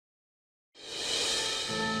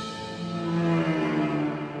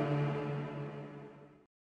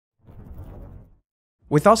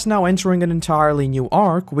With us now entering an entirely new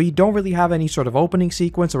arc, we don't really have any sort of opening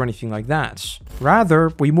sequence or anything like that.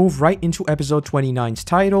 Rather, we move right into episode 29's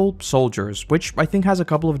title, Soldiers, which I think has a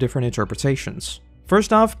couple of different interpretations.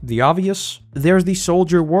 First off, the obvious, there's the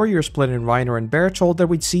soldier-warrior split in Reiner and Bertolt that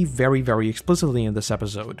we'd see very explicitly in this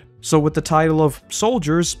episode. So with the title of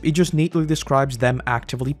Soldiers, it just neatly describes them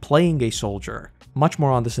actively playing a soldier. Much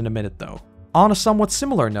more on this in a minute though. On a somewhat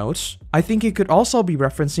similar note, I think it could also be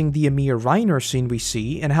referencing the Ymir-Reiner scene we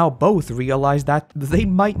see and how both realize that they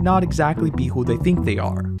might not exactly be who they think they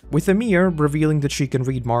are. With Ymir revealing that she can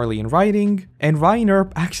read Marley in writing, and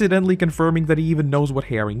Reiner accidentally confirming that he even knows what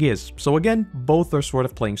herring is, so again, both are sort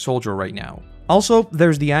of playing soldier right now. Also,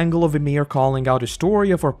 there's the angle of Ymir calling out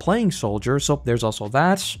Historia for playing soldier, so there's also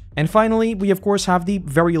that. And finally, we of course have the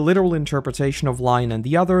very literal interpretation of Lion and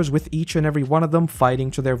the others, with each and every one of them fighting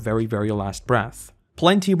to their very last breath.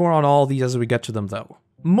 Plenty more on all these as we get to them though.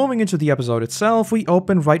 Moving into the episode itself, we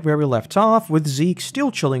open right where we left off, with Zeke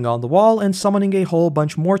still chilling on the wall and summoning a whole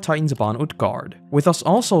bunch more Titans upon Utgard, with us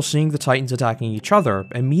also seeing the Titans attacking each other,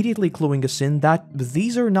 immediately cluing us in that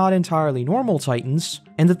these are not entirely normal Titans,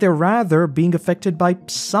 and that they're rather being affected by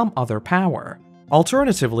some other power.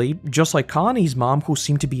 Alternatively, just like Connie's mom who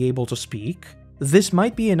seemed to be able to speak, this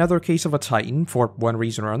might be another case of a Titan, for one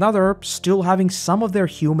reason or another, still having some of their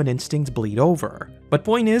human instincts bleed over. But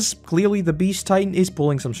point is, clearly the Beast Titan is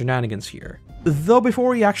pulling some shenanigans here. Though before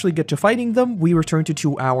we actually get to fighting them, we return to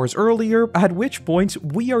 2 hours earlier, at which point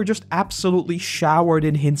we are just absolutely showered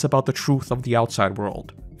in hints about the truth of the outside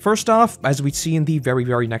world. First off, as we'd see in the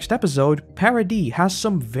very next episode, Paradis has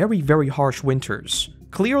some very harsh winters,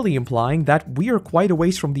 clearly implying that we are quite a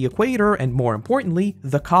ways from the equator and, more importantly,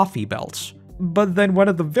 the coffee belt. But then one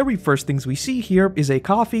of the very first things we see here is a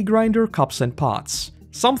coffee grinder, cups and pots.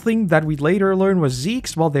 Something that we'd later learn was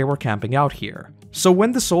Zeke's while they were camping out here. So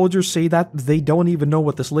when the soldiers say that they don't even know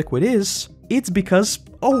what this liquid is, it's because,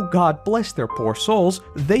 oh god bless their poor souls,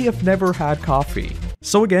 they have never had coffee.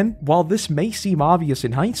 So again, while this may seem obvious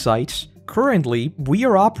in hindsight, currently, we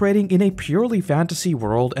are operating in a purely fantasy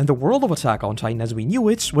world, and the world of Attack on Titan as we knew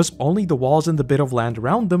it was only the walls and the bit of land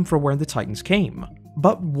around them from where the Titans came.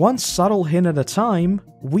 But one subtle hint at a time,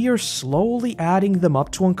 we are slowly adding them up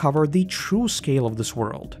to uncover the true scale of this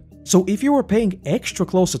world. So if you were paying extra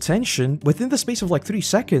close attention, within the space of like 3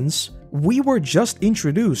 seconds, we were just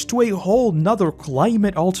introduced to a whole nother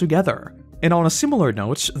climate altogether. And on a similar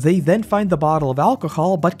note, they then find the bottle of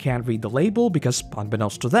alcohol but can't read the label because,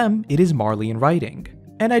 unbeknownst to them, it is Marley in writing.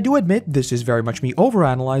 And I do admit this is very much me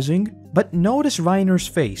overanalyzing, but notice Reiner's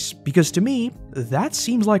face, because to me, that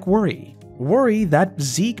seems like worry. Worry that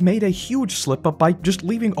Zeke made a huge slip-up by just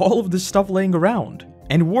leaving all of this stuff laying around.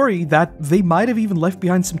 And worry that they might have even left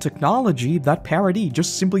behind some technology that Paradis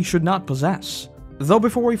just simply should not possess. Though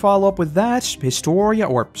before we follow up with that, Historia,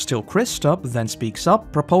 or still Krista, then speaks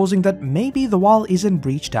up, proposing that maybe the wall isn't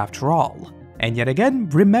breached after all. And yet again,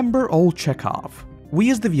 remember old Chekhov. We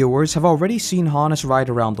as the viewers have already seen Hannes ride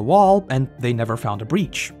around the wall, and they never found a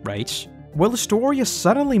breach, right? Well, Historia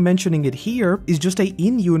suddenly mentioning it here is just a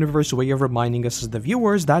in-universe way of reminding us as the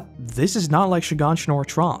viewers that this is not like Shiganshina or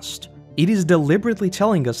Trost. It is deliberately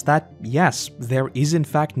telling us that, yes, there is in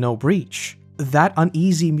fact no breach. That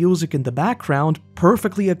uneasy music in the background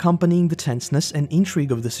perfectly accompanying the tenseness and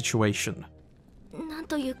intrigue of the situation.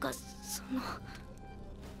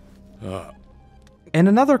 And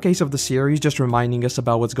another case of the series just reminding us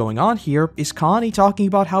about what's going on here is Connie talking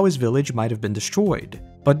about how his village might have been destroyed,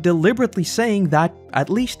 but deliberately saying that at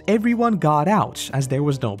least everyone got out as there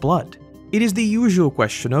was no blood. It is the usual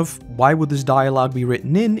question of why would this dialogue be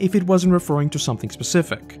written in if it wasn't referring to something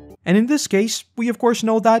specific. And in this case, we of course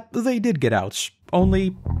know that they did get out,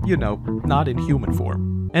 only, you know, not in human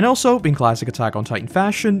form. And also, in classic Attack on Titan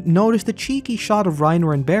fashion, notice the cheeky shot of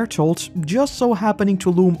Reiner and Bertolt just so happening to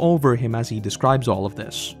loom over him as he describes all of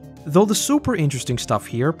this. Though the super interesting stuff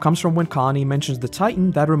here comes from when Connie mentions the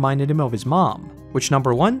Titan that reminded him of his mom, which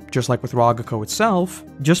number one, just like with Ragako itself,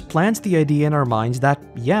 just plants the idea in our minds that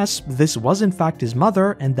yes, this was in fact his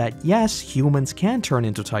mother, and that yes, humans can turn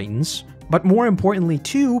into Titans, but more importantly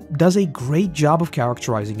too, does a great job of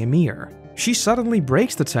characterizing Ymir. She suddenly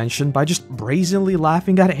breaks the tension by just brazenly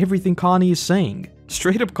laughing at everything Connie is saying,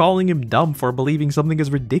 straight up calling him dumb for believing something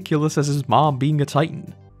as ridiculous as his mom being a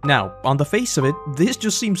Titan. Now, on the face of it, this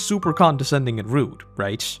just seems super condescending and rude,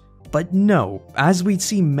 right? But no, as we'd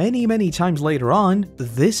see many times later on,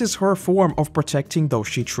 this is her form of protecting those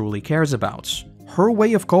she truly cares about. Her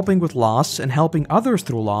way of coping with loss and helping others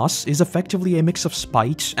through loss is effectively a mix of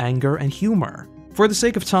spite, anger, and humor. For the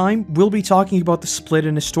sake of time, we'll be talking about the split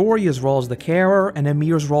in Historia's role as the carer and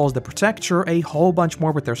Ymir's role as the protector a whole bunch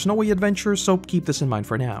more with their snowy adventures, so keep this in mind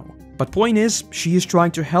for now. But point is, she is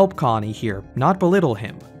trying to help Connie here, not belittle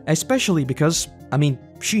him. Especially because, I mean,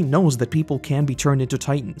 she knows that people can be turned into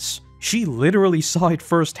titans. She literally saw it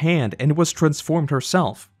firsthand and was transformed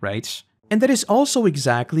herself, right? And that is also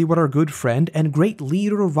exactly what our good friend and great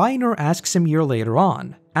leader Reiner asks Ymir later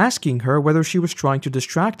on, asking her whether she was trying to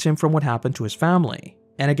distract him from what happened to his family.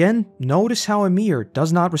 And again, notice how Ymir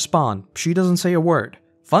does not respond, she doesn't say a word.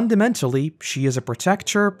 Fundamentally, she is a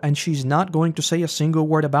protector and she's not going to say a single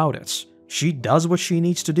word about it. She does what she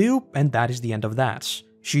needs to do, and that is the end of that.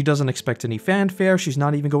 She doesn't expect any fanfare, she's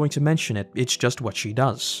not even going to mention it, it's just what she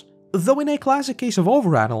does. Though in a classic case of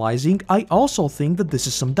overanalyzing, I also think that this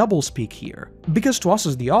is some doublespeak here. Because to us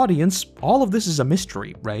as the audience, all of this is a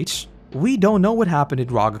mystery, right? We don't know what happened at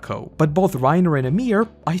Rogako, but both Reiner and Ymir,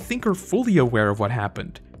 I think, are fully aware of what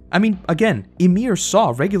happened. I mean, again, Ymir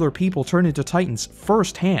saw regular people turn into titans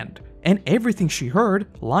firsthand, and everything she heard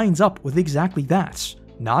lines up with exactly that.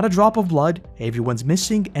 Not a drop of blood, everyone's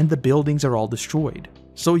missing, and the buildings are all destroyed.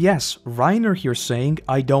 So yes, Reiner here saying,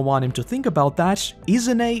 I don't want him to think about that,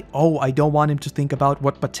 isn't a, oh, I don't want him to think about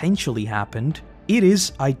what potentially happened. It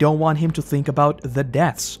is, I don't want him to think about the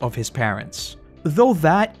deaths of his parents. Though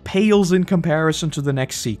that pales in comparison to the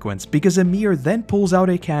next sequence, because Ymir then pulls out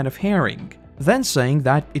a can of herring, then saying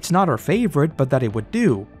that it's not her favorite, but that it would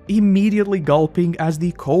do, immediately gulping as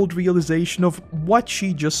the cold realization of what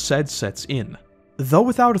she just said sets in. Though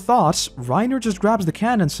without thoughts, Reiner just grabs the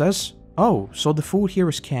can and says, oh, so the food here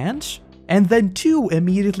is canned? And then too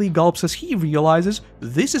immediately gulps as he realizes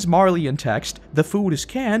this is Marley in text, the food is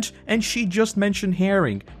canned, and she just mentioned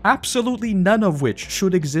herring, absolutely none of which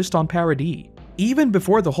should exist on Paradis. Even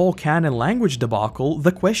before the whole canon language debacle,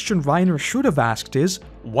 the question Reiner should have asked is,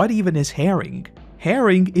 what even is herring?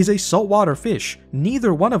 Herring is a saltwater fish,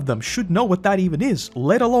 neither one of them should know what that even is,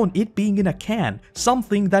 let alone it being in a can,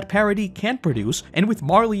 something that Paradis can't produce, and with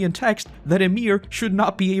Marley in text that Ymir should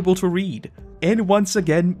not be able to read. And once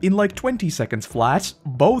again, in like 20 seconds flat,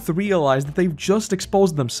 both realize that they've just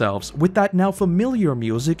exposed themselves, with that now familiar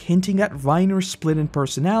music hinting at Reiner's split in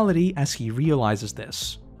personality as he realizes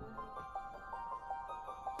this.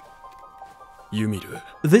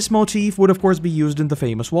 This motif would of course be used in the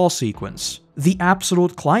famous wall sequence, the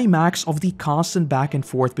absolute climax of the constant back and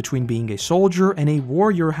forth between being a soldier and a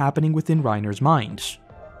warrior happening within Reiner's mind.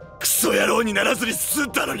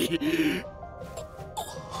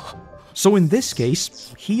 So in this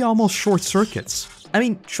case, he almost short-circuits. I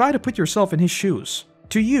mean, try to put yourself in his shoes.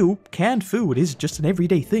 To you, canned food is just an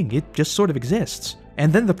everyday thing, it just sort of exists.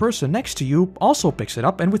 And then the person next to you also picks it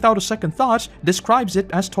up and without a second thought, describes it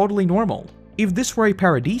as totally normal. If this were a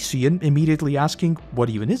Paradisian immediately asking, what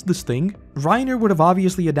even is this thing? Reiner would have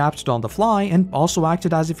obviously adapted on the fly and also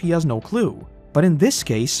acted as if he has no clue. But in this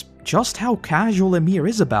case, just how casual Ymir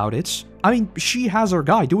is about it, I mean, she has her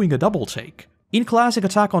guy doing a double take. In classic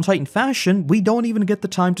Attack on Titan fashion, we don't even get the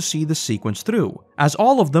time to see this sequence through, as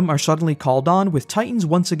all of them are suddenly called on with Titans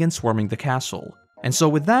once again swarming the castle. And so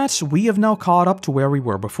with that, we have now caught up to where we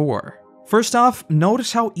were before. First off,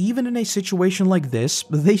 notice how even in a situation like this,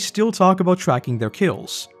 they still talk about tracking their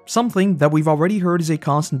kills. Something that we've already heard is a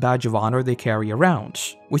constant badge of honor they carry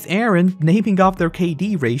around, with Eren naming off their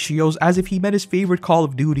KD ratios as if he met his favorite Call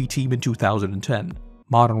of Duty team in 2010.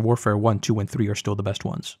 Modern Warfare 1, 2, and 3 are still the best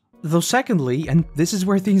ones. Though secondly, and this is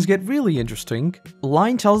where things get really interesting,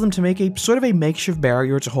 Line tells them to make a sort of a makeshift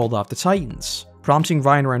barrier to hold off the Titans, prompting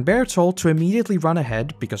Reiner and Bertolt to immediately run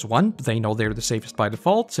ahead because 1, they know they're the safest by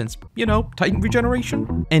default since, you know, Titan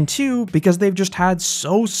regeneration, and 2, because they've just had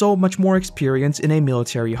so much more experience in a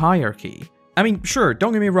military hierarchy. I mean, sure,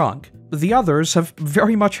 don't get me wrong, the others have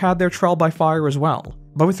very much had their trial by fire as well.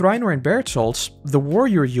 But with Reiner and Bertolt, the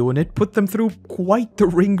warrior unit put them through quite the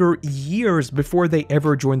ringer years before they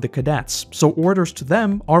ever joined the cadets, so orders to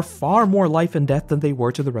them are far more life and death than they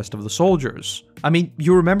were to the rest of the soldiers. I mean,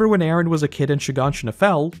 you remember when Eren was a kid and Shiganshina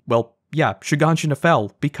fell? Well, yeah, Shiganshina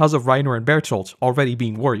fell because of Reiner and Bertolt already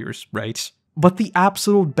being warriors, right? But the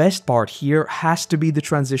absolute best part here has to be the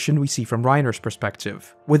transition we see from Reiner's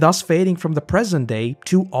perspective, with us fading from the present day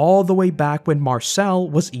to all the way back when Marcel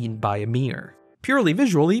was eaten by Ymir. Purely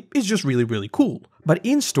visually, it's just really cool, but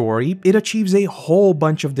in story, it achieves a whole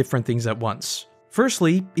bunch of different things at once.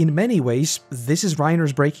 Firstly, in many ways, this is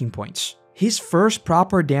Reiner's breaking point. His first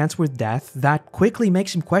proper dance with death that quickly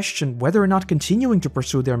makes him question whether or not continuing to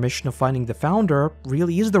pursue their mission of finding the Founder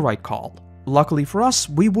really is the right call. Luckily for us,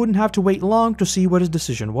 we wouldn't have to wait long to see what his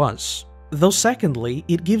decision was. Though secondly,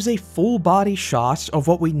 it gives a full body shot of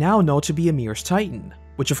what we now know to be Ymir's Titan,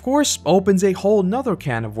 which of course opens a whole nother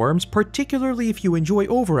can of worms, particularly if you enjoy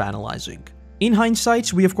overanalyzing. In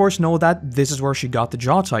hindsight, we of course know that this is where she got the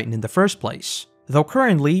Jaw Titan in the first place. Though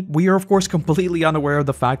currently, we are of course completely unaware of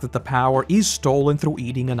the fact that the power is stolen through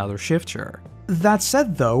eating another shifter. That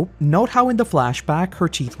said though, note how in the flashback her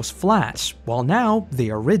teeth was flat, while now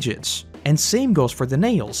they are rigid. And same goes for the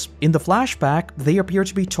nails. In the flashback, they appear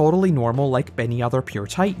to be totally normal like any other pure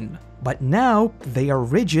Titan. But now, they are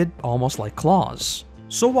rigid, almost like claws.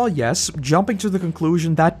 So while yes, jumping to the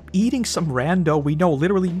conclusion that eating some rando we know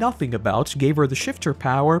literally nothing about gave her the shifter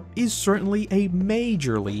power is certainly a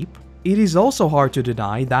major leap, it is also hard to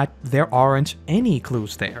deny that there aren't any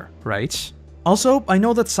clues there, right? Also, I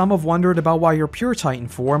know that some have wondered about why her pure Titan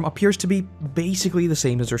form appears to be basically the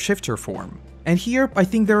same as her shifter form. And here, I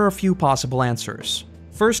think there are a few possible answers.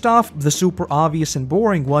 First off, the super obvious and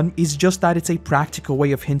boring one is just that it's a practical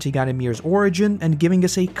way of hinting at Ymir's origin and giving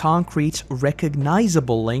us a concrete,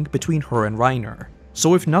 recognizable link between her and Reiner.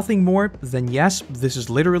 So if nothing more, then yes, this is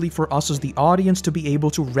literally for us as the audience to be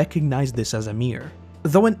able to recognize this as Ymir.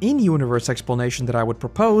 Though an in-universe explanation that I would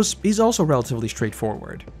propose is also relatively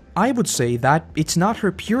straightforward. I would say that it's not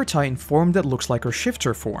her pure Titan form that looks like her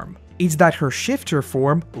shifter form, it's that her shifter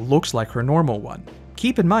form looks like her normal one.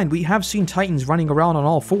 Keep in mind, we have seen Titans running around on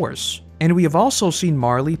all fours, and we have also seen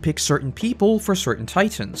Marley pick certain people for certain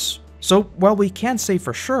Titans. So while we can't say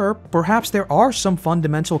for sure, perhaps there are some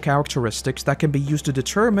fundamental characteristics that can be used to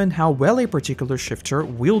determine how well a particular shifter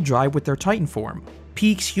will jive with their Titan form.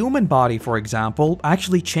 Peak's human body, for example,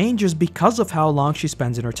 actually changes because of how long she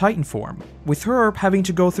spends in her Titan form, with her having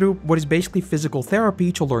to go through what is basically physical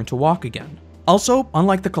therapy to learn to walk again. Also,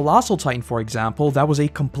 unlike the Colossal Titan for example, that was a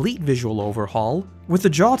complete visual overhaul, with the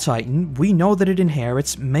Jaw Titan, we know that it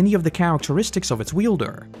inherits many of the characteristics of its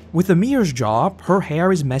wielder. With Ymir's jaw, her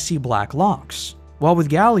hair is messy black locks, while with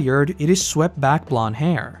Galliard, it is swept back blonde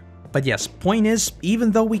hair. But yes, point is,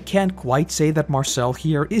 even though we can't quite say that Marcel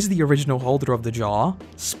here is the original holder of the jaw,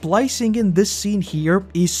 splicing in this scene here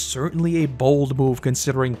is certainly a bold move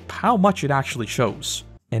considering how much it actually shows.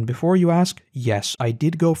 And before you ask, yes, I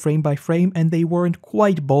did go frame by frame and they weren't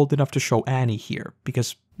quite bold enough to show Annie here,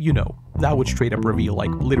 because, you know, that would straight up reveal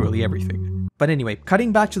like literally everything. But anyway,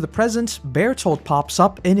 cutting back to the present, Bertolt pops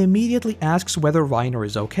up and immediately asks whether Reiner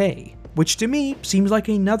is okay. Which to me seems like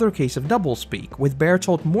another case of doublespeak, with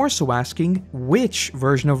Bertolt more so asking which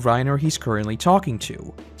version of Reiner he's currently talking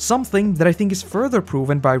to. Something that I think is further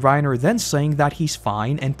proven by Reiner then saying that he's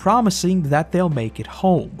fine and promising that they'll make it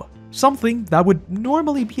home. Something that would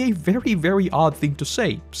normally be a very odd thing to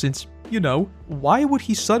say, since, you know, why would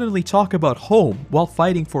he suddenly talk about home while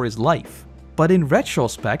fighting for his life? But in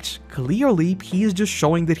retrospect, clearly he is just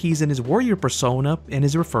showing that he's in his warrior persona and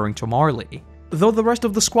is referring to Marley. Though the rest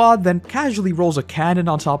of the squad then casually rolls a cannon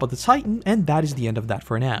on top of the Titan, and that is the end of that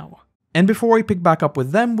for now. And before we pick back up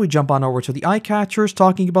with them, we jump on over to the Eye-Catchers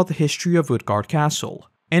talking about the history of Utgard Castle.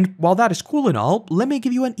 And while that is cool and all, let me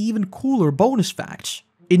give you an even cooler bonus fact.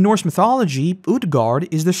 In Norse mythology, Utgard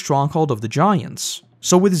is the stronghold of the giants.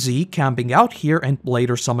 So with Z camping out here and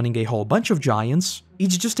later summoning a whole bunch of giants,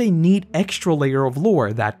 it's just a neat extra layer of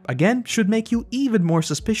lore that, again, should make you even more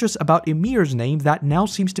suspicious about Ymir's name that now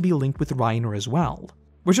seems to be linked with Reiner as well.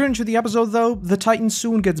 Returning to the episode though, the Titan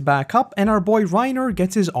soon gets back up and our boy Reiner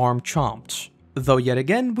gets his arm chomped. Though yet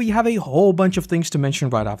again, we have a whole bunch of things to mention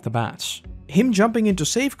right off the bat. Him jumping in to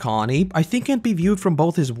save Connie, I think can be viewed from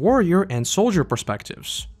both his warrior and soldier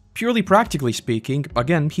perspectives. Purely practically speaking,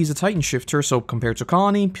 again, he's a Titan shifter, so compared to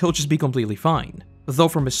Connie, he'll just be completely fine. Though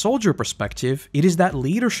from his soldier perspective, it is that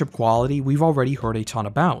leadership quality we've already heard a ton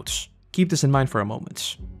about. Keep this in mind for a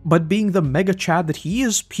moment. But being the mega Chad that he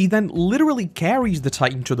is, he then literally carries the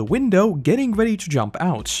Titan to the window, getting ready to jump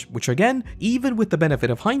out, which again, even with the benefit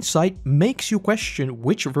of hindsight, makes you question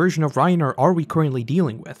which version of Reiner are we currently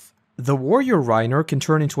dealing with. The warrior Reiner can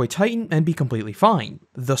turn into a Titan and be completely fine.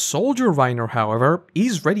 The soldier Reiner, however,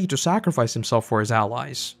 is ready to sacrifice himself for his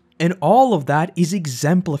allies. And all of that is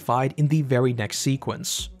exemplified in the very next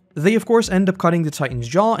sequence. They of course end up cutting the Titan's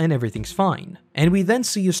jaw and everything's fine. And we then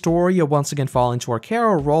see Historia once again fall into her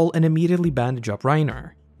Kara role and immediately bandage up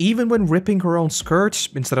Reiner. Even when ripping her own skirt,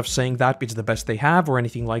 instead of saying that it's the best they have or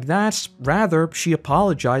anything like that, rather she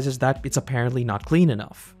apologizes that it's apparently not clean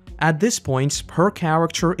enough. At this point, her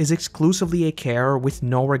character is exclusively a carer with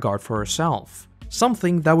no regard for herself.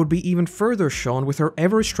 Something that would be even further shown with her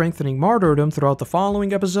ever-strengthening martyrdom throughout the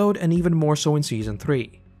following episode and even more so in Season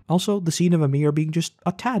 3. Also, the scene of Ymir being just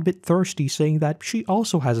a tad bit thirsty saying that she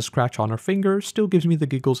also has a scratch on her finger still gives me the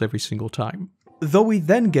giggles every single time. Though we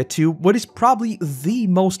then get to what is probably the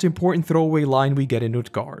most important throwaway line we get in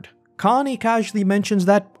Utgard. Connie casually mentions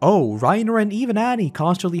that, oh, Reiner and even Annie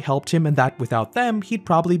constantly helped him and that without them, he'd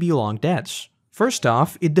probably be long dead. First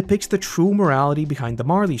off, it depicts the true morality behind the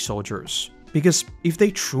Marley soldiers. Because if they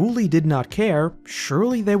truly did not care,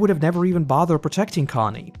 surely they would have never even bothered protecting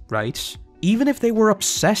Connie, right? Even if they were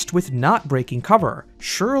obsessed with not breaking cover,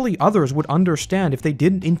 surely others would understand if they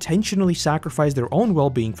didn't intentionally sacrifice their own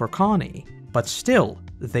well-being for Connie. But still,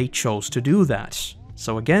 they chose to do that.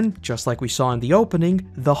 So again, just like we saw in the opening,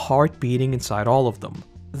 the heart beating inside all of them.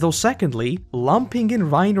 Though secondly, lumping in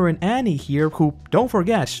Reiner and Annie here, who, don't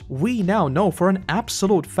forget, we now know for an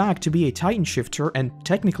absolute fact to be a Titan Shifter and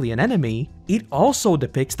technically an enemy, it also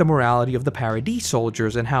depicts the morality of the Paradis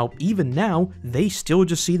soldiers and how, even now, they still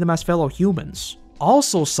just see them as fellow humans.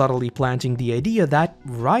 Also subtly planting the idea that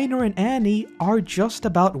Reiner and Annie are just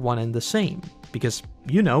about one and the same. Because,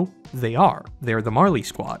 you know, they are. They're the Marley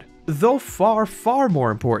Squad. Though far, far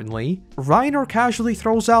more importantly, Reiner casually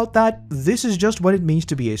throws out that this is just what it means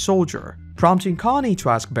to be a soldier, prompting Connie to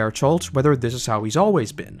ask Bertolt whether this is how he's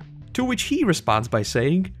always been. To which he responds by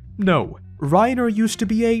saying, no, Reiner used to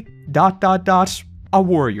be a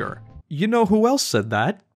warrior. You know who else said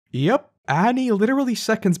that? Yep, Annie literally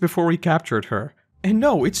seconds before we captured her. And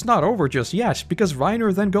no, it's not over just yet, because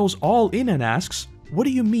Reiner then goes all in and asks, what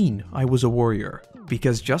do you mean I was a warrior?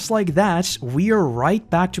 Because just like that, we are right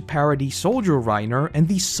back to Paradis soldier Reiner, and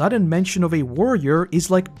the sudden mention of a warrior is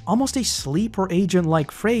like almost a sleeper agent-like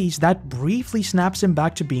phrase that briefly snaps him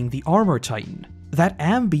back to being the armor titan. That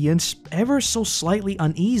ambient, ever so slightly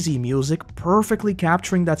uneasy music perfectly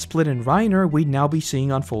capturing that split in Reiner we'd now be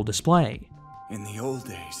seeing on full display. In the old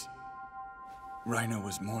days, Reiner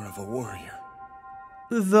was more of a warrior.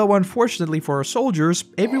 Though unfortunately for our soldiers,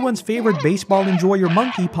 everyone's favorite baseball enjoyer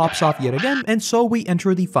monkey pops off yet again, and so we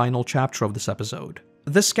enter the final chapter of this episode.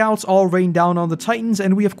 The scouts all rain down on the Titans,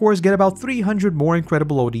 and we of course get about 300 more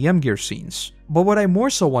incredible ODM gear scenes. But what I more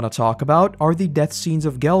so want to talk about are the death scenes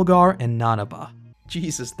of Gelgar and Nanaba.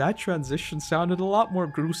 Jesus, that transition sounded a lot more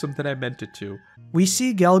gruesome than I meant it to. We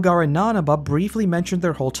see Gelgar and Nanaba briefly mention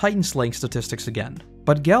their whole Titan slaying statistics again.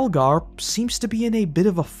 But Gelgar seems to be in a bit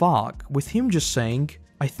of a fog, with him just saying,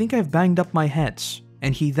 I think I've banged up my head,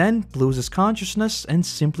 and he then loses consciousness and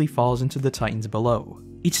simply falls into the Titans below.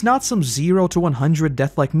 It's not some 0 to 100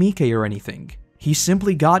 death like Mike or anything. He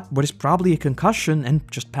simply got what is probably a concussion and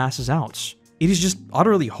just passes out. It is just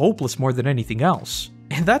utterly hopeless more than anything else.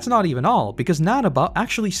 And that's not even all, because Nanaba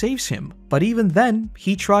actually saves him. But even then,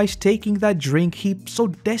 he tries taking that drink he so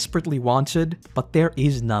desperately wanted, but there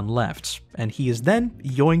is none left, and he is then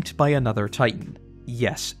yoinked by another Titan.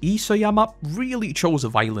 Yes, Isayama really chose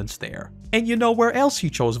violence there. And you know where else he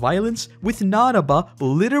chose violence? With Nanaba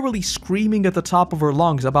literally screaming at the top of her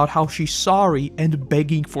lungs about how she's sorry and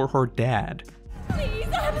begging for her dad. Please,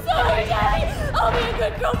 I'm sorry, Daddy! I'll be a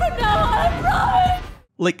good girl from now on, I promise!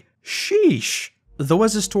 Like, sheesh. Though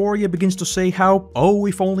as Historia begins to say how, oh,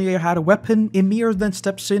 if only I had a weapon, Ymir then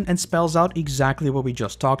steps in and spells out exactly what we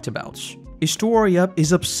just talked about. Historia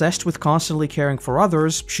is obsessed with constantly caring for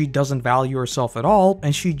others, she doesn't value herself at all,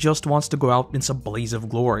 and she just wants to go out in some blaze of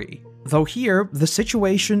glory. Though here, the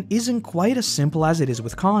situation isn't quite as simple as it is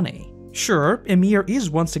with Connie. Sure, Ymir is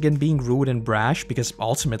once again being rude and brash because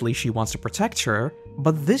ultimately she wants to protect her,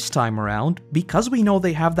 but this time around, because we know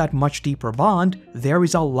they have that much deeper bond, there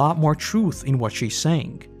is a lot more truth in what she's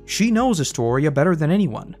saying. She knows Historia better than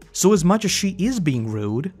anyone, so as much as she is being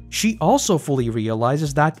rude, she also fully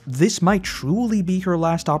realizes that this might truly be her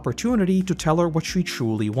last opportunity to tell her what she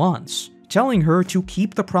truly wants, telling her to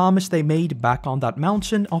keep the promise they made back on that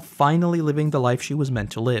mountain of finally living the life she was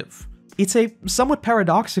meant to live. It's a somewhat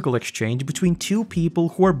paradoxical exchange between two people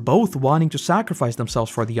who are both wanting to sacrifice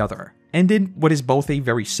themselves for the other, and in what is both a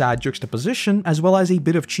very sad juxtaposition as well as a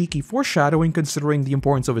bit of cheeky foreshadowing considering the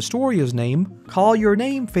importance of Historia's name, Call Your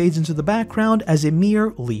Name fades into the background as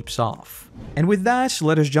Ymir leaps off. And with that,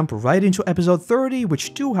 let us jump right into episode 30,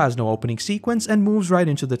 which too has no opening sequence and moves right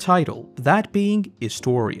into the title, that being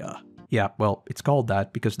Historia. Yeah, well, it's called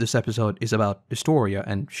that because this episode is about Historia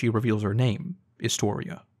and she reveals her name,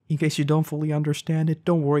 Historia. In case you don't fully understand it,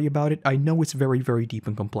 don't worry about it, I know it's very, very deep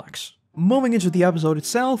and complex. Moving into the episode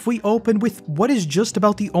itself, we open with what is just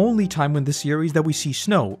about the only time in the series that we see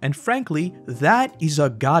snow, and frankly, that is a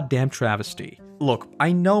goddamn travesty. Look,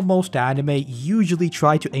 I know most anime usually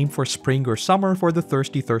try to aim for spring or summer for the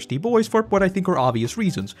thirsty boys for what I think are obvious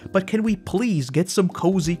reasons, but can we please get some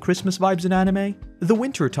cozy Christmas vibes in anime? The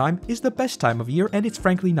winter time is the best time of year and it's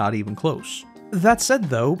frankly not even close. That said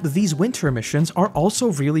though, these winter missions are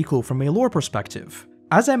also really cool from a lore perspective.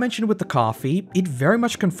 As I mentioned with the coffee, it very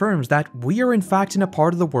much confirms that we are in fact in a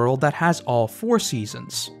part of the world that has all 4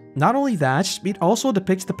 seasons. Not only that, it also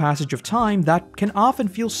depicts the passage of time that can often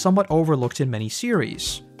feel somewhat overlooked in many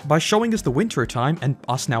series. By showing us the winter time and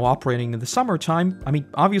us now operating in the summertime, I mean,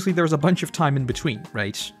 obviously there's a bunch of time in between,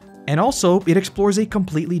 right? And also, it explores a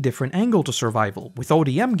completely different angle to survival, with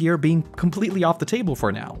ODM gear being completely off the table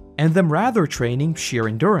for now, and them rather training sheer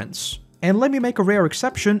endurance. And let me make a rare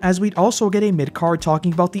exception, as we'd also get a mid-card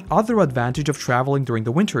talking about the other advantage of traveling during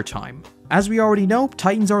the winter time. As we already know,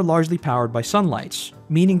 Titans are largely powered by sunlight,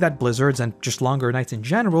 meaning that blizzards and just longer nights in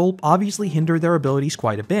general obviously hinder their abilities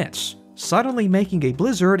quite a bit, suddenly making a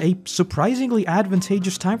blizzard a surprisingly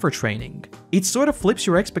advantageous time for training. It sort of flips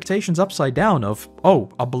your expectations upside down of, oh,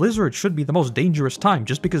 a blizzard should be the most dangerous time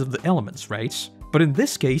just because of the elements, right? But in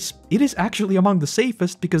this case, it is actually among the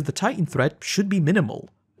safest because the Titan threat should be minimal.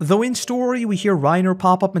 Though in story, we hear Reiner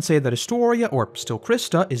pop up and say that Historia, or still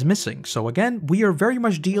Krista, is missing, so again, we are very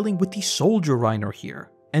much dealing with the soldier Reiner here.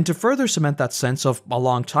 And to further cement that sense of a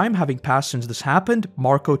long time having passed since this happened,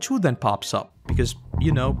 Marco 2 then pops up, because,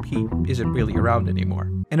 you know, he isn't really around anymore.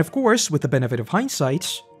 And of course, with the benefit of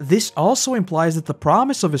hindsight, this also implies that the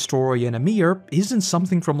promise of Historia and Ymir isn't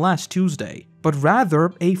something from last Tuesday, but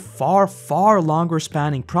rather a far, far longer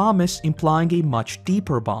spanning promise implying a much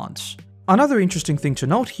deeper bond. Another interesting thing to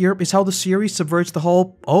note here is how the series subverts the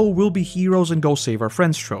whole, oh, we'll be heroes and go save our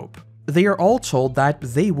friends trope. They are all told that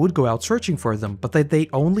they would go out searching for them, but that they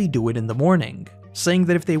only do it in the morning, saying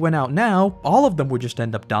that if they went out now, all of them would just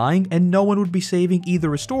end up dying and no one would be saving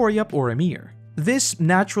either Historia or Ymir. This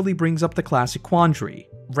naturally brings up the classic quandary.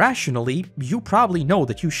 Rationally, you probably know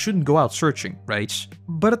that you shouldn't go out searching, right?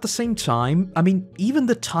 But at the same time, I mean, even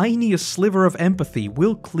the tiniest sliver of empathy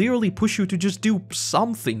will clearly push you to just do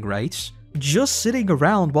something, right? Just sitting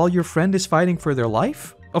around while your friend is fighting for their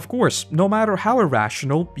life? Of course, no matter how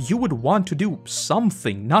irrational, you would want to do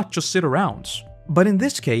something, not just sit around. But in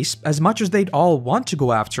this case, as much as they'd all want to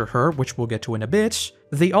go after her, which we'll get to in a bit,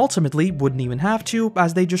 they ultimately wouldn't even have to,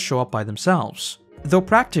 as they just show up by themselves. Though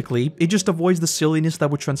practically, it just avoids the silliness that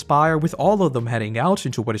would transpire with all of them heading out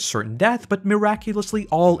into what is certain death, but miraculously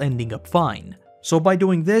all ending up fine. So by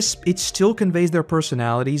doing this, it still conveys their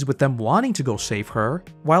personalities with them wanting to go save her,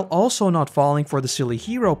 while also not falling for the silly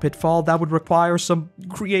hero pitfall that would require some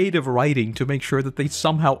creative writing to make sure that they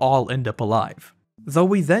somehow all end up alive. Though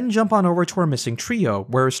we then jump on over to our missing trio,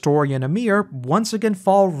 where Historia and Ymir once again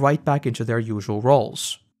fall right back into their usual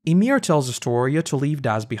roles. Ymir tells Historia to leave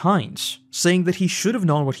Daz behind, saying that he should have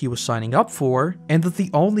known what he was signing up for, and that the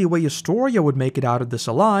only way Historia would make it out of this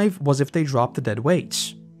alive was if they dropped the dead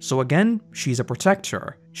weight. So again, she's a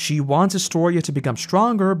protector. She wants Historia to become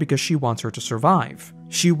stronger because she wants her to survive.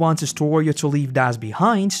 She wants Historia to leave Daz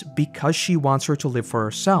behind because she wants her to live for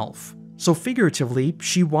herself. So figuratively,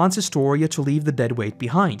 she wants Historia to leave the dead weight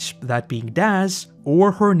behind, that being Daz,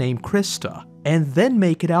 or her name Krista, and then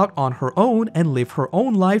make it out on her own and live her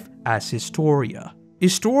own life as Historia.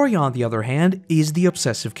 Historia, on the other hand, is the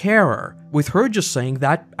obsessive carer, with her just saying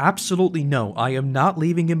that absolutely no, I am not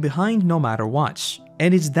leaving him behind no matter what.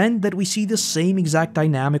 And it's then that we see the same exact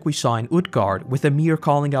dynamic we saw in Utgard, with Ymir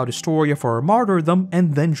calling out Historia for her martyrdom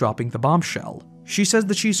and then dropping the bombshell. She says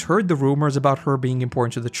that she's heard the rumors about her being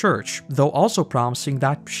important to the church, though also promising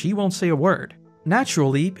that she won't say a word.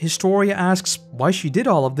 Naturally, Historia asks why she did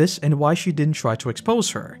all of this and why she didn't try to expose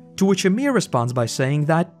her, to which Ymir responds by saying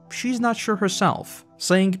that she's not sure herself,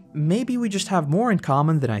 saying maybe we just have more in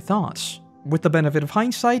common than I thought. With the benefit of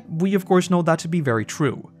hindsight, we of course know that to be very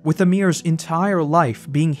true, with Ymir's entire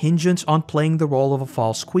life being hinged on playing the role of a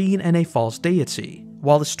false queen and a false deity,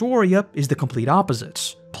 while Historia is the complete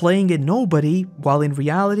opposite, playing a nobody while in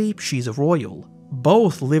reality she's a royal.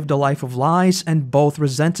 Both lived a life of lies and both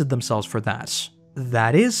resented themselves for that.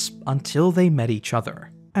 That is, until they met each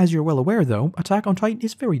other. As you're well aware though, Attack on Titan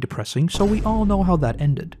is very depressing, so we all know how that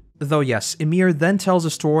ended. Though yes, Ymir then tells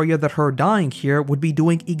Historia that her dying here would be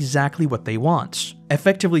doing exactly what they want,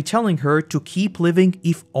 effectively telling her to keep living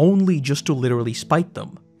if only just to literally spite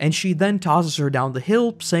them, and she then tosses her down the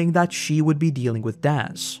hill saying that she would be dealing with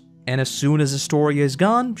Daz. And as soon as Historia is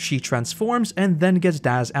gone, she transforms and then gets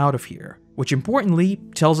Daz out of here, which importantly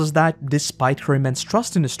tells us that despite her immense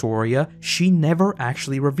trust in Historia, she never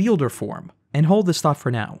actually revealed her form. And hold this thought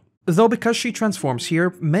for now. Though because she transforms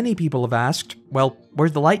here, many people have asked, well,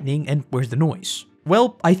 where's the lightning and where's the noise?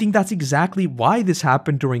 Well, I think that's exactly why this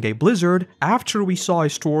happened during a blizzard after we saw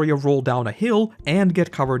Historia roll down a hill and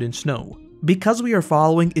get covered in snow. Because we are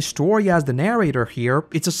following Historia as the narrator here,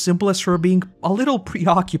 it's as simple as her being a little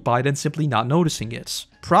preoccupied and simply not noticing it.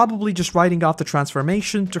 Probably just writing off the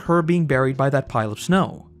transformation to her being buried by that pile of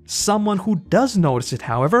snow. Someone who does notice it,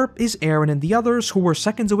 however, is Eren and the others, who were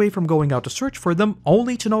seconds away from going out to search for them,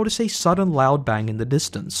 only to notice a sudden loud bang in the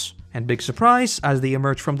distance. And big surprise, as they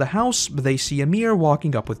emerge from the house, they see Ymir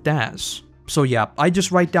walking up with Daz. So yeah, I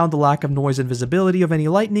just write down the lack of noise and visibility of any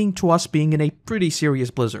lightning to us being in a pretty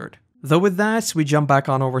serious blizzard. Though with that, we jump back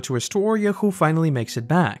on over to Historia, who finally makes it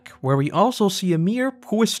back, where we also see Ymir,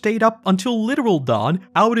 who has stayed up until literal dawn,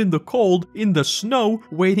 out in the cold, in the snow,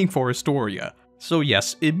 waiting for Historia. So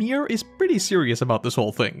yes, Ymir is pretty serious about this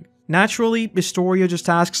whole thing. Naturally, Historia just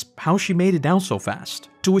asks how she made it down so fast,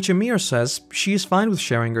 to which Ymir says she is fine with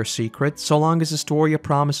sharing her secret so long as Historia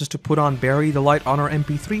promises to put on Bury the Light on her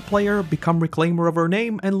MP3 player, become reclaimer of her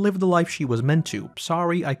name, and live the life she was meant to.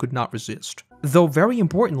 Sorry, I could not resist. Though very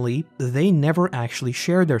importantly, they never actually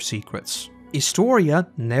share their secrets. Historia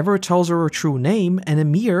never tells her true name, and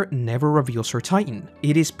Ymir never reveals her titan.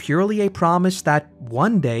 It is purely a promise that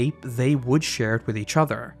one day they would share it with each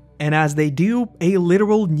other. And as they do, a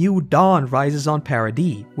literal new dawn rises on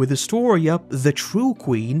Paradis, with Historia, the true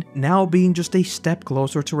queen, now being just a step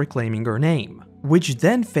closer to reclaiming her name. Which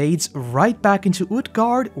then fades right back into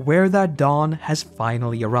Utgard, where that dawn has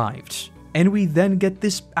finally arrived. And we then get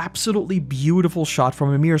this absolutely beautiful shot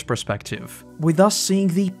from Ymir's perspective, with us seeing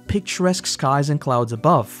the picturesque skies and clouds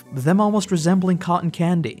above, them almost resembling cotton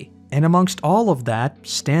candy. And amongst all of that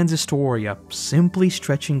stands Historia, simply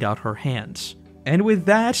stretching out her hands. And with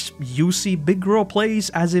that, you see Big Girl plays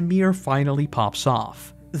as Ymir finally pops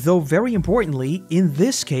off. Though very importantly, in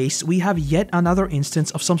this case, we have yet another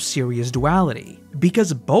instance of some serious duality,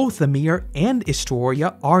 because both Ymir and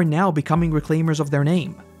Historia are now becoming reclaimers of their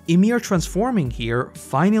name. Ymir transforming here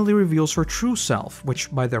finally reveals her true self,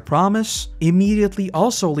 which by their promise, immediately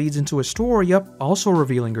also leads into Historia also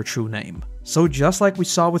revealing her true name. So just like we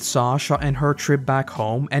saw with Sasha and her trip back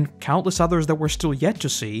home, and countless others that we're still yet to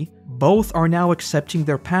see, both are now accepting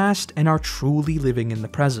their past and are truly living in the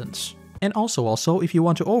present. And also, if you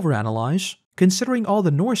want to overanalyze, considering all the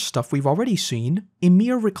Norse stuff we've already seen,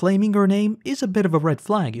 Ymir reclaiming her name is a bit of a red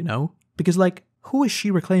flag, you know? Because like, who is she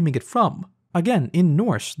reclaiming it from? Again, in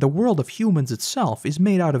Norse, the world of humans itself is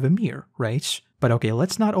made out of Ymir, right? But okay,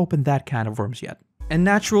 let's not open that can of worms yet. And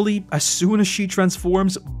naturally, as soon as she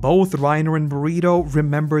transforms, both Reiner and Burrito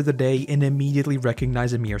remember the day and immediately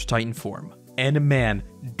recognize Ymir's Titan form. And man,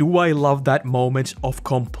 do I love that moment of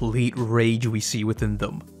complete rage we see within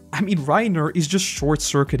them. I mean, Reiner is just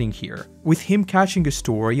short-circuiting here, with him catching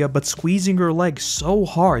Historia but squeezing her leg so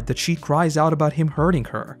hard that she cries out about him hurting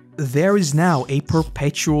her. There is now a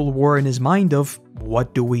perpetual war in his mind of,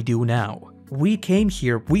 what do we do now? We came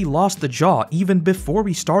here, we lost the jaw even before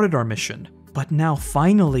we started our mission. But now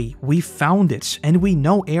finally, we found it, and we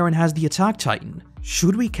know Eren has the Attack Titan.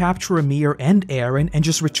 Should we capture Ymir and Eren and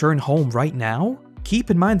just return home right now?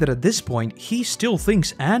 Keep in mind that at this point, he still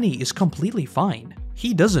thinks Annie is completely fine.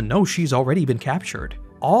 He doesn't know she's already been captured.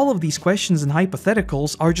 All of these questions and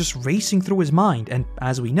hypotheticals are just racing through his mind, and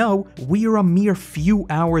as we know, we are a mere few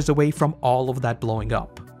hours away from all of that blowing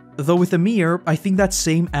up. Though with Ymir, I think that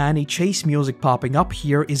same Annie chase music popping up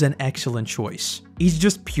here is an excellent choice. It's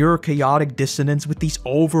just pure chaotic dissonance with these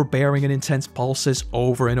overbearing and intense pulses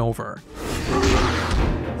over and over.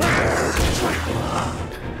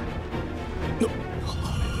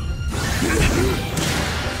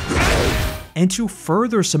 And to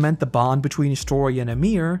further cement the bond between Historia and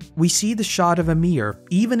Ymir, we see the shot of Ymir,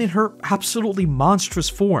 even in her absolutely monstrous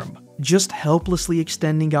form, just helplessly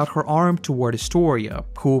extending out her arm toward Historia,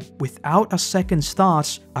 who, without a second's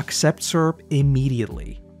thoughts, accepts her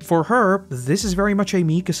immediately. For her, this is very much a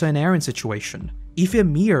Mikasa and Eren situation. If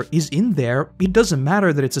Ymir is in there, it doesn't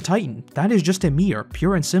matter that it's a Titan, that is just Ymir,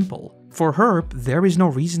 pure and simple. For her, there is no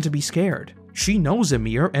reason to be scared. She knows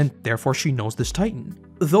Ymir, and therefore she knows this Titan.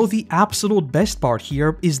 Though the absolute best part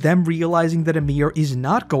here is them realizing that Ymir is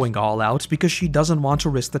not going all out because she doesn't want to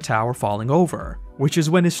risk the tower falling over. Which is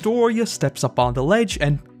when Historia steps up on the ledge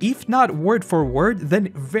and, if not word for word,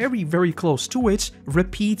 then very close to it,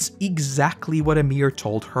 repeats exactly what Ymir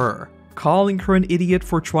told her. Calling her an idiot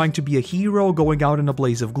for trying to be a hero going out in a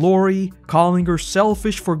blaze of glory, calling her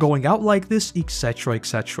selfish for going out like this, etc,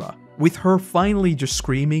 etc. With her finally just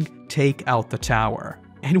screaming, "Take out the tower."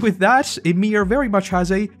 And with that, Ymir very much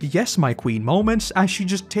has a "yes my queen" moment as she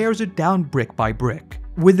just tears it down brick by brick,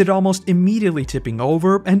 with it almost immediately tipping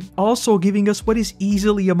over and also giving us what is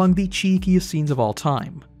easily among the cheekiest scenes of all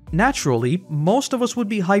time. Naturally, most of us would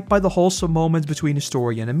be hyped by the wholesome moments between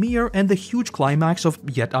Historia and Ymir and the huge climax of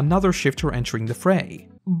yet another shifter entering the fray.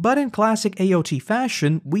 But in classic AOT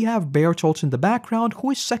fashion, we have Bertolt in the background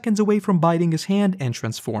who is seconds away from biting his hand and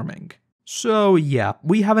transforming. So yeah,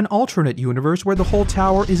 we have an alternate universe where the whole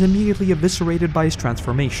tower is immediately eviscerated by his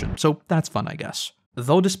transformation, so that's fun I guess.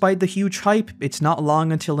 Though despite the huge hype, it's not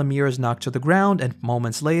long until Ymir is knocked to the ground and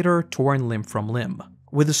moments later, torn limb from limb,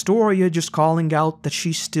 with Historia just calling out that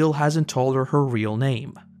she still hasn't told her real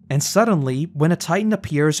name. And suddenly, when a Titan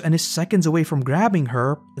appears and is seconds away from grabbing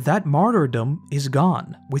her, that martyrdom is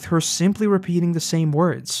gone, with her simply repeating the same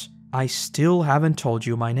words, "I still haven't told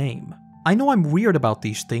you my name." I know I'm weird about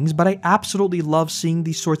these things, but I absolutely love seeing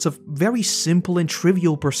these sorts of very simple and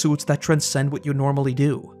trivial pursuits that transcend what you normally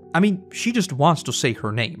do. I mean, she just wants to say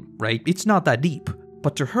her name, right? It's not that deep.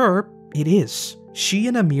 But to her, it is. She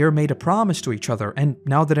and Ymir made a promise to each other, and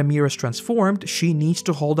now that Ymir is transformed, she needs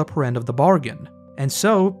to hold up her end of the bargain. And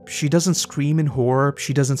so, she doesn't scream in horror,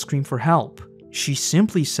 she doesn't scream for help. She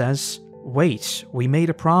simply says, "Wait, we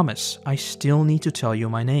made a promise, I still need to tell you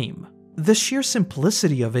my name." The sheer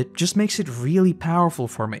simplicity of it just makes it really powerful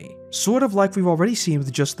for me. Sort of like we've already seen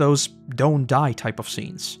with just those don't die type of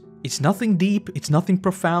scenes. It's nothing deep, it's nothing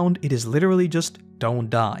profound, it is literally just don't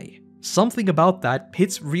die. Something about that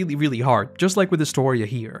hits really hard, just like with Historia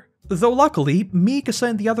here. Though luckily, Mikasa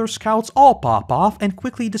and the other scouts all pop off and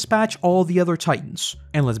quickly dispatch all the other titans.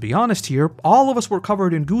 And let's be honest here, all of us were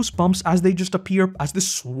covered in goosebumps as they just appear as this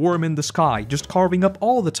swarm in the sky, just carving up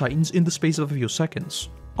all the titans in the space of a few seconds.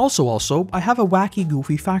 Also, I have a wacky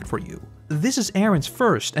goofy fact for you. This is Eren's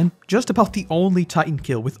first and just about the only titan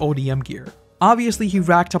kill with ODM gear. Obviously, he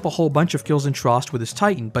racked up a whole bunch of kills in Trost with his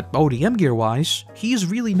Titan, but ODM gear-wise, he's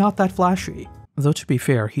really not that flashy. Though to be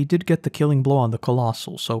fair, he did get the killing blow on the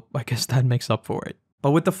Colossal, so I guess that makes up for it.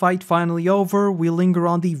 But with the fight finally over, we linger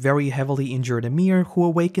on the very heavily injured Ymir, who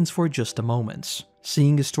awakens for just a moment,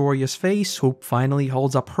 seeing Historia's face, who finally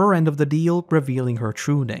holds up her end of the deal, revealing her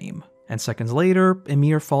true name. And seconds later,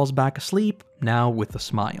 Ymir falls back asleep, now with a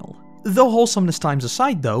smile. Though wholesomeness times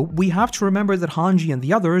aside though, we have to remember that Hanji and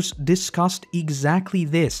the others discussed exactly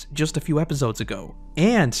this just a few episodes ago.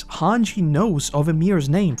 And Hanji knows of Ymir's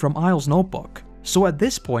name from Isle's notebook. So at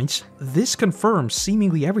this point, this confirms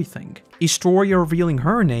seemingly everything. Historia revealing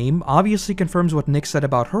her name obviously confirms what Nick said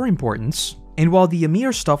about her importance. And while the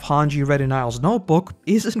Ymir stuff Hanji read in Isle's notebook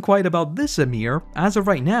isn't quite about this Ymir, as of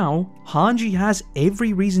right now, Hanji has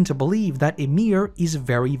every reason to believe that Ymir is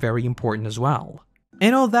very important as well.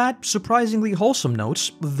 And on that surprisingly wholesome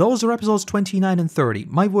notes, those are episodes 29 and 30,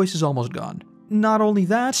 my voice is almost gone. Not only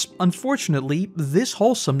that, unfortunately, this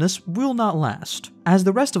wholesomeness will not last, as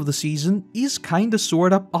the rest of the season is kinda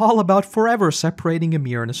sorta all about forever separating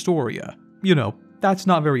Ymir and Historia. You know, that's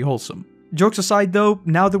not very wholesome. Jokes aside though,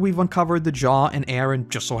 now that we've uncovered the Jaw and Eren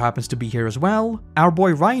just so happens to be here as well, our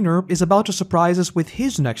boy Reiner is about to surprise us with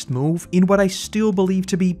his next move in what I still believe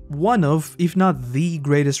to be one of, if not the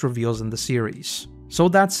greatest reveals in the series. So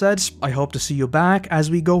that said, I hope to see you back as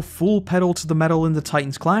we go full pedal to the metal in the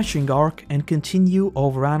Titans clashing arc and continue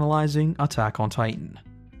overanalyzing Attack on Titan.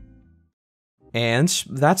 And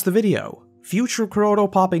that's the video. Future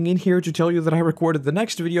Koroto popping in here to tell you that I recorded the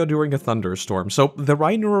next video during a thunderstorm, so the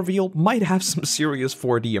Reiner reveal might have some serious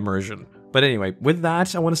 4D immersion. But anyway, with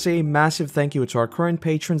that, I want to say a massive thank you to our current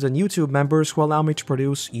patrons and YouTube members who allow me to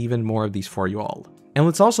produce even more of these for you all. And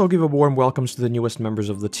let's also give a warm welcome to the newest members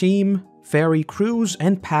of the team, Fairy Cruz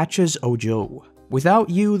and Patches Ojo. Without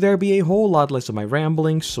you, there'd be a whole lot less of my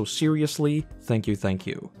ramblings, so seriously, thank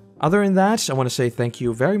you. Other than that, I want to say thank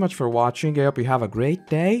you very much for watching, I hope you have a great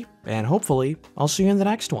day, and hopefully, I'll see you in the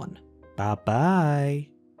next one. Bye-bye.